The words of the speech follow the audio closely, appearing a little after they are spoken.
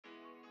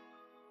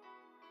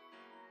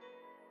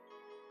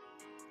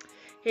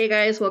Hey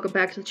guys, welcome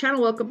back to the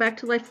channel. Welcome back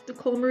to Life with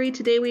Nicole Marie.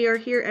 Today we are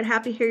here at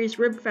Happy Harry's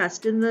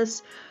Ribfest. In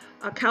this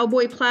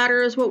cowboy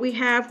platter is what we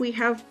have. We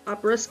have a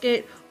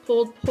brisket,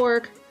 pulled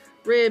pork,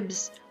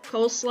 ribs,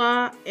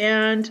 coleslaw,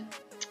 and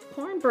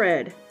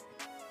cornbread.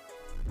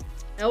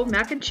 Oh,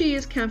 mac and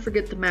cheese. Can't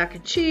forget the mac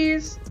and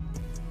cheese.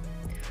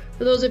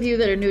 For those of you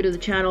that are new to the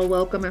channel,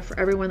 welcome, and for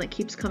everyone that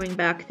keeps coming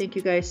back, thank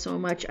you guys so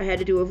much. I had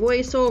to do a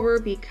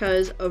voiceover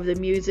because of the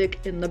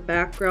music in the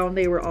background.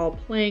 They were all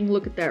playing.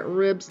 Look at that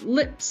ribs,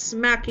 lip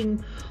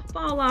smacking,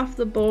 fall off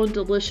the bone,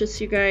 delicious,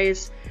 you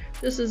guys.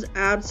 This is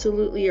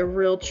absolutely a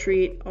real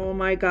treat. Oh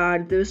my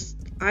god,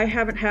 I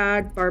haven't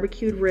had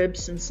barbecued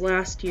ribs since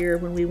last year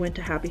when we went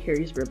to Happy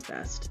Harry's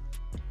Ribfest.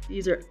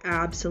 These are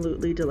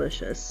absolutely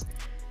delicious.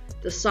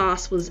 The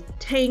sauce was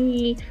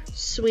tangy,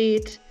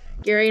 sweet.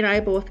 Gary and I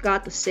both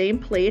got the same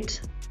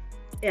plate,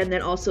 and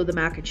then also the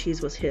mac and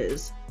cheese was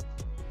his.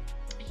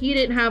 He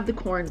didn't have the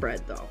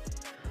cornbread though,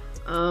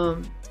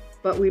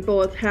 but we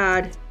both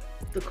had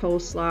the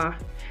coleslaw.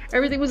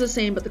 Everything was the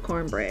same but the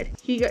cornbread.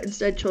 He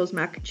instead chose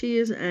mac and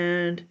cheese,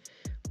 and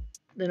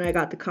then I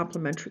got the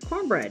complimentary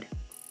cornbread.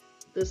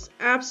 This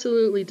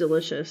absolutely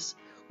delicious.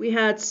 We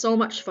had so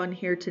much fun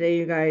here today,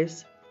 you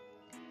guys.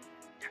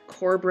 That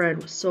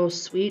cornbread was so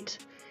sweet,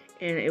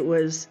 and it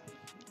was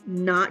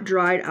not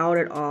dried out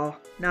at all.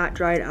 Not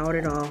dried out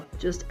at all.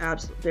 Just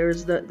absolutely.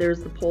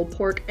 There's the pulled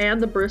pork and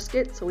the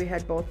brisket. So we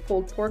had both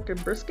pulled pork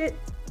and brisket.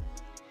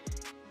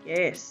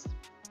 Yes.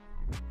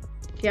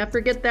 Can't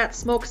forget that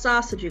smoked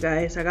sausage, you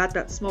guys. I got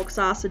that smoked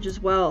sausage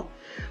as well.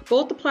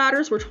 Both the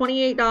platters were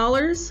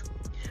 $28.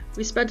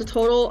 We spent a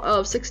total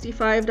of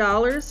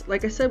 $65.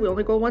 Like I said, we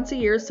only go once a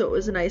year, so it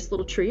was a nice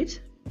little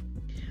treat.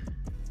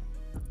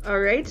 All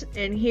right,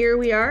 and here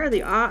we are.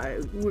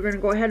 We're gonna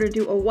go ahead and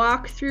do a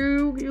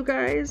walkthrough, you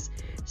guys.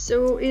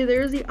 So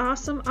there's the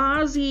awesome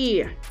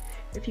Aussie.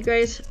 If you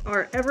guys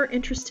are ever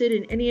interested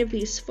in any of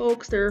these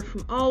folks, they're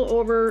from all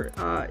over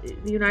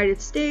the United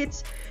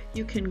States.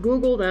 You can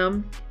Google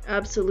them.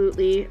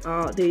 Absolutely,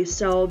 they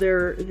sell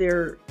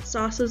their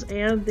sauces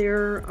and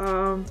their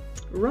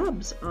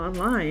rubs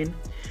online.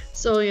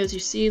 So as you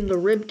see in the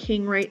Rib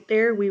King right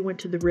there, we went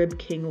to the Rib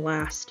King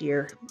last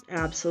year.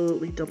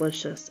 Absolutely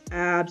delicious.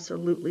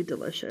 Absolutely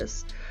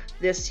delicious.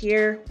 This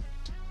year,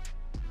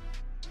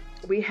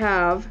 we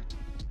have,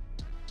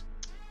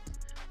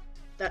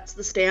 that's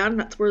the stand.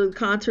 That's where the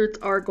concerts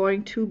are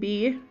going to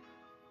be.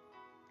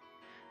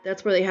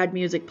 That's where they had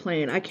music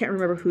playing. I can't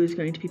remember who's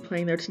going to be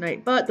playing there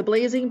tonight. But the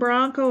Blazing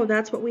Bronco,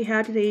 that's what we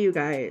had today, you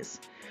guys.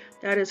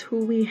 That is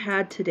who we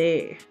had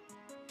today.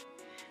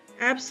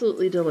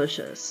 Absolutely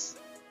delicious.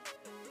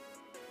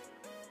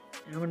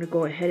 I'm going to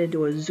go ahead and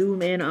do a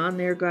zoom in on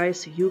there, guys,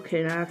 so you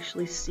can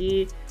actually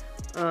see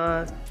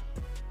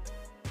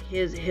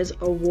his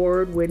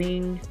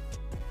award-winning,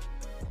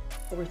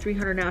 over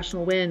 300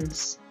 national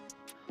wins,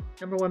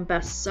 #1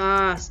 best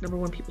sauce,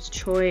 #1 People's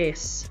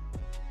Choice.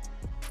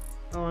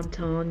 Oh, I'm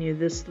telling you,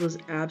 this was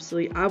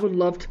absolutely, I would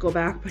love to go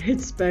back, but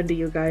it's spendy,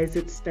 you guys,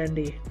 it's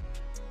spendy.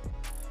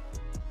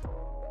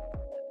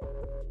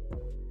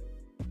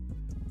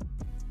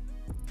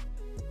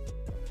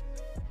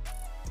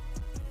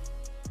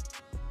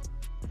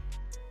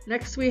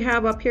 Next we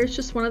have up here, it's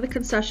just one of the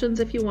concessions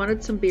if you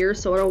wanted some beer,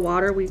 soda,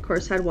 water. We of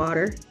course had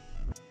water.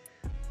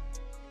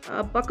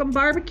 Buckham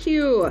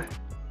Barbecue.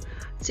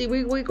 See,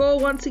 we go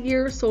once a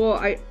year, so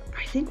I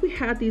think we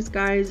had these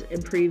guys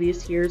in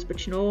previous years,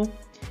 but you know,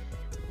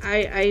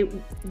 I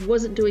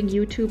wasn't doing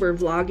YouTube or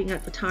vlogging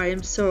at the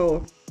time,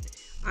 so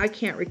I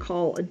can't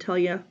recall and tell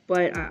you,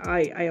 but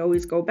I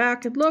always go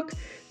back and look.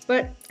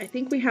 But I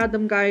think we had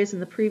them guys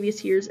in the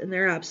previous years, and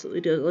they're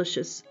absolutely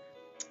delicious.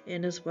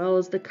 And as well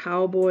as the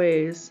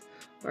Cowboys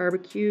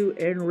Barbecue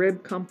and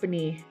Rib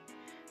Company.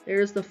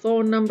 There's the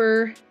phone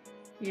number.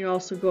 You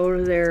also go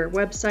to their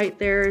website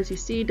there, as you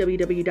see,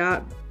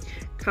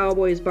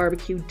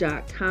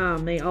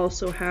 www.cowboysbarbecue.com. They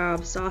also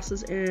have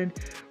sauces and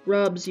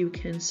rubs you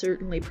can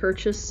certainly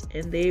purchase,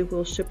 and they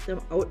will ship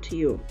them out to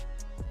you.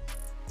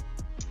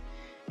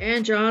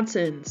 And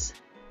Johnson's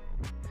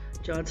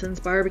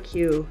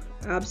Barbecue.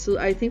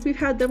 Absolutely. I think we've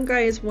had them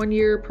guys 1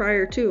 year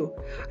prior too.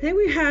 I think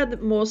we've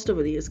had most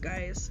of these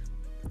guys.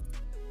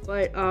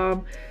 But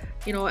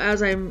you know,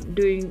 as I'm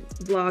doing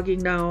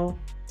vlogging now,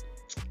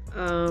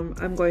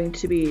 I'm going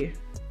to be,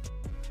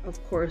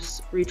 of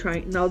course,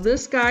 retrying. Now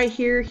this guy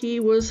here, he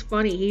was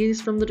funny. He's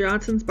from the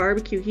Johnson's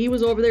Barbecue. He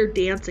was over there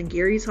dancing.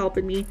 Gary's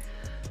helping me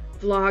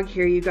vlog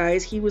here, you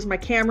guys. He was my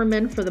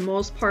cameraman for the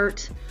most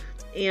part.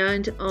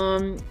 And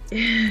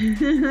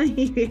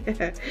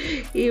yeah,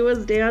 he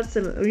was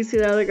dancing. Let me see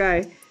the other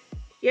guy.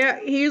 Yeah,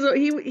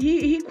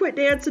 he quit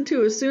dancing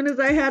too. As soon as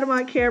I had him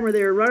on camera,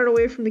 they were running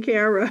away from the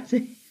camera.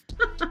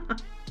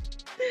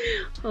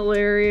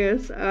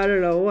 Hilarious. I don't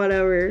know,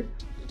 whatever.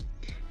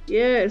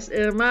 Yes,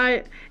 and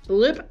my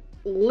lick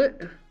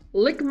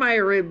my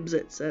ribs,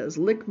 it says.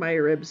 Lick my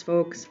ribs,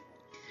 folks.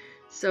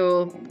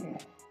 So,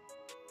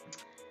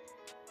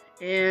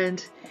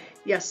 and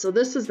Yes, so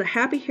this is the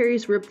Happy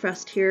Harry's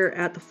Ribfest here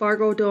at the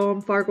Fargo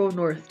Dome, Fargo,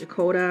 North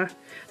Dakota.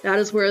 That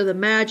is where the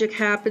magic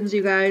happens,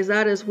 you guys.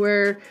 That is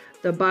where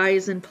the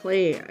bison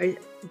play.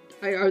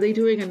 Are they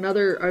doing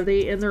another, are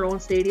they in their own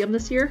stadium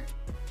this year?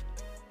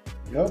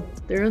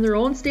 Yep. They're in their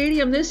own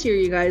stadium this year,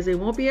 you guys. They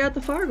won't be at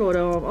the Fargo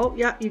Dome. Oh,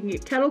 yeah, you can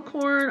get kettle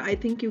corn. I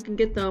think you can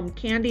get them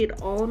candied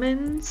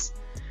almonds.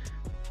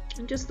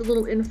 And just a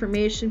little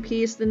information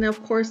piece. Then,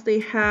 of course, they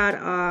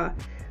had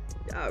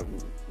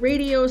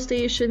radio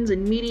stations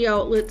and media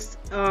outlets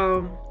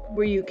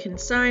where you can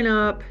sign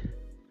up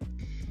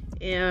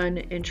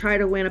and try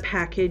to win a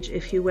package,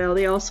 if you will.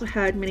 They also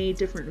had many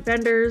different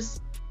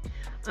vendors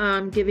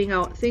giving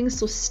out things,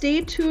 so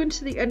stay tuned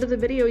to the end of the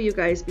video, you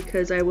guys,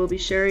 because I will be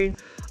sharing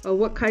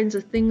what kinds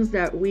of things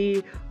that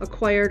we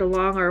acquired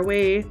along our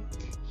way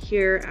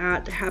here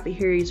at the Happy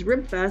Harry's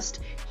Ribfest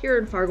here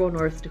in Fargo,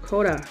 North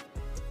Dakota.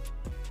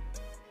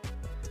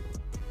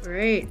 All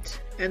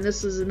right, and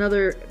this is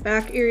another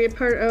back area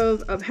part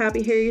of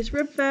Happy Harry's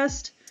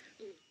Ribfest,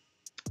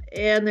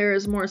 and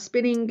there's more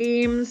spinning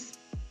games.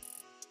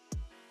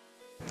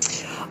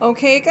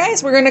 Okay,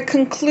 guys, we're going to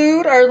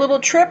conclude our little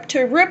trip to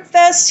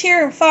Ribfest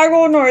here in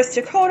Fargo, North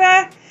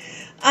Dakota.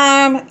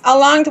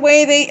 Along the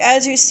way,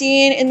 as you've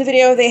seen in the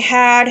video, they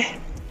had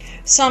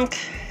some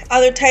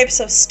other types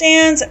of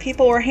stands that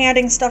people were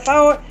handing stuff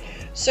out.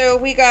 So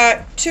we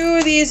got 2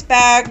 of these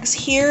bags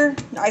here.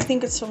 I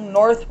think it's from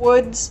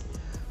Northwoods.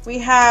 We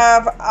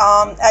have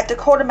at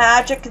Dakota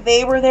Magic,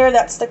 they were there.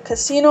 That's the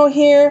casino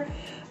here.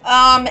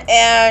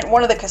 And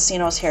one of the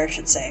casinos here, I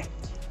should say.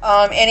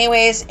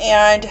 Anyways,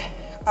 and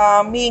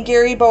me and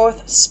Gary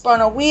both spun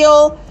a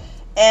wheel,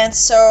 and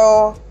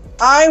so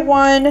I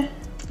won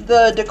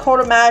the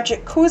Dakota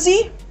Magic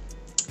koozie,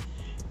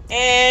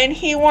 and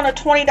he won a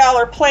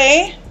 $20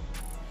 play.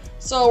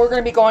 So we're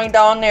going to be going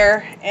down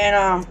there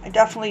and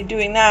definitely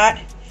doing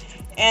that.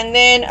 And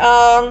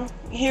then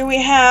here we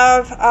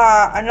have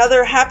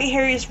another Happy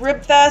Harry's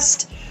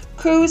Ribfest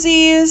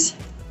koozies,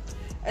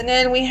 and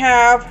then we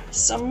have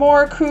some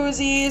more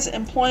koozies,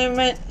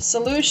 Employment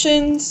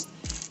Solutions,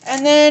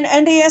 and then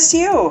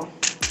NDSU.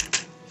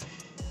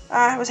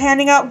 I was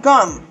handing out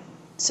gum,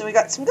 so we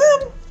got some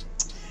gum.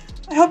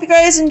 I hope you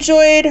guys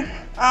enjoyed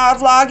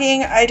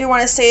vlogging. I do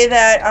want to say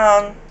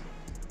that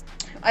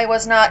I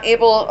was not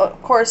able,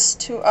 of course,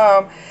 to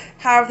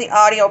have the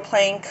audio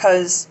playing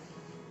because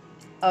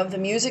of the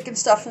music and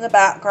stuff in the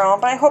background,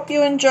 but I hope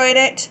you enjoyed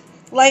it.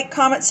 Like,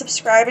 comment,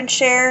 subscribe, and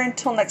share.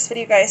 Until next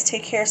video, guys,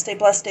 take care, stay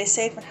blessed, stay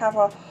safe, and have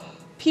a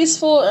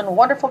peaceful and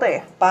wonderful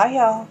day. Bye,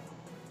 y'all.